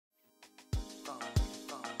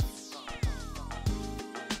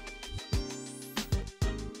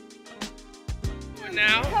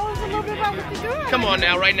Now, tell us a little bit about what you're doing. come on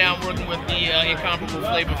now. Right now, I'm working with the incomparable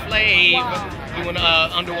Flava Flav, doing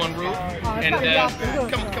Under One Roof.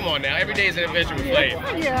 Come on now. Every day is an adventure with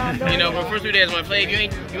Flav. Yeah, you know, for the first 3 days, I'm like, Flav,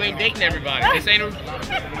 you ain't dating everybody. This ain't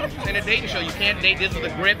a dating show. You can't date. These are the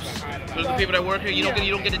grips. Those are the people that work here. You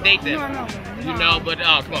don't get to date them. You know, but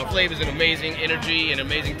come on, Flav is an amazing energy and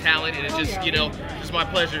amazing talent, and it's just it's my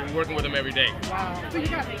pleasure working with him every day. Wow. So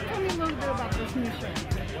tell me a little bit about this new show.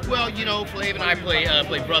 Well, you know, Flav and I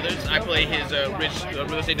play brothers. I play his rich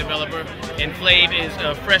real estate developer, and Flav is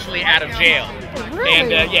freshly out of jail. Really?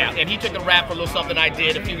 And and he took a rap for a little something I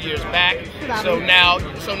did a few years back. So now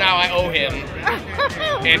I owe him.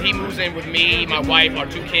 And he moves in with me, my wife, our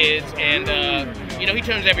 2 kids, and he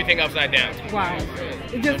turns everything upside down. Wow.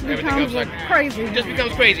 It just becomes crazy. It just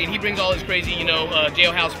becomes crazy, and he brings all his crazy,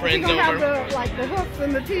 jailhouse friends over. Have the hooks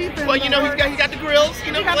and the teeth. And well, he got the grills.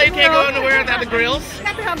 Flav can't go anywhere without the grills.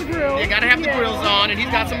 Got to have the grills. You gotta have the grills on, and he's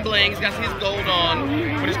got some bling. He's got his gold on.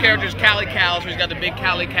 But his character is Cali Cal, so he's got the big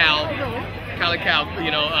Cali Cal,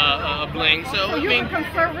 bling. So you're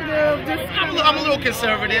conservative. I'm a little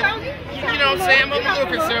conservative. You know what I'm saying? I'm a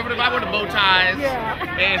little conservative. I wear the bow ties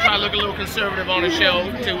and try to look a little conservative on the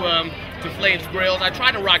show to Flav's grills. I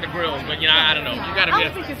try to rock the grills, but I don't know. You gotta be. I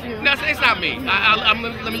don't think it's you. No, it's not me.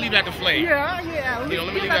 Let me leave that to Flav. Yeah. Let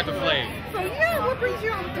me leave that to Flav. So what brings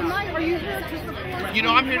you on tonight? Are you here to support?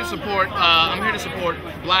 I'm here to support. I'm here to support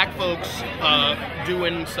Black folks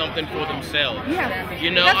doing something for themselves. Yes.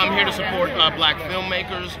 I'm here to support Black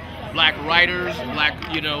filmmakers, Black writers, Black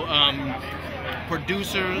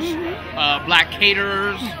producers, Black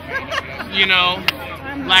caterers.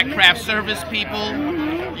 Black craft service people.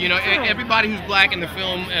 Everybody who's Black in the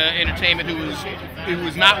film entertainment who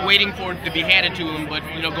is not waiting for it to be handed to him, but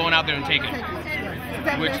going out there and taking it. Is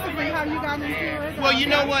that basically how you got into it? Well, you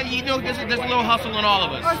know what? There's a little hustle in all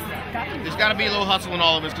of us. There's got to be a little hustle in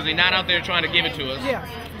all of us because they're not out there trying to give it to us. Yeah.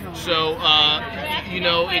 So,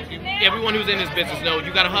 everyone who's in this business knows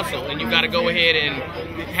you got to hustle and you got to go ahead and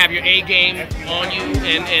have your A game on you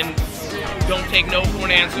and don't take no for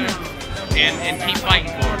an answer and keep fighting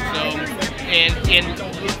for it. So,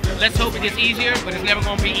 and let's hope it gets easier, but it's never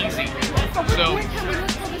going to be easy. So. When can we look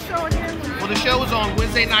for the show again? Well, the show is on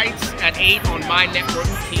Wednesday nights at 8 on My Network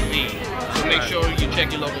TV. So make sure you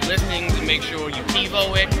check your local listings and make sure you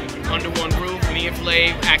TiVo it. Under One Roof, me and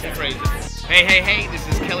Flav acting crazy. Hey, this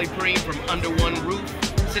is Kelly Perine from Under One Roof,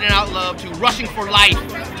 sending out love to Rushing for Life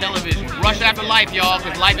television. Rush after life, y'all,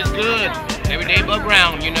 because life is good. Every day above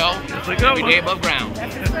ground, Every day above ground.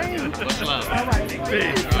 Much love. All right.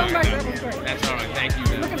 That's all right. Thank you.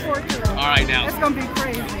 Looking forward to it. All right, now. It's going to be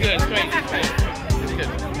crazy. Good. It's crazy. It's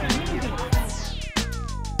good.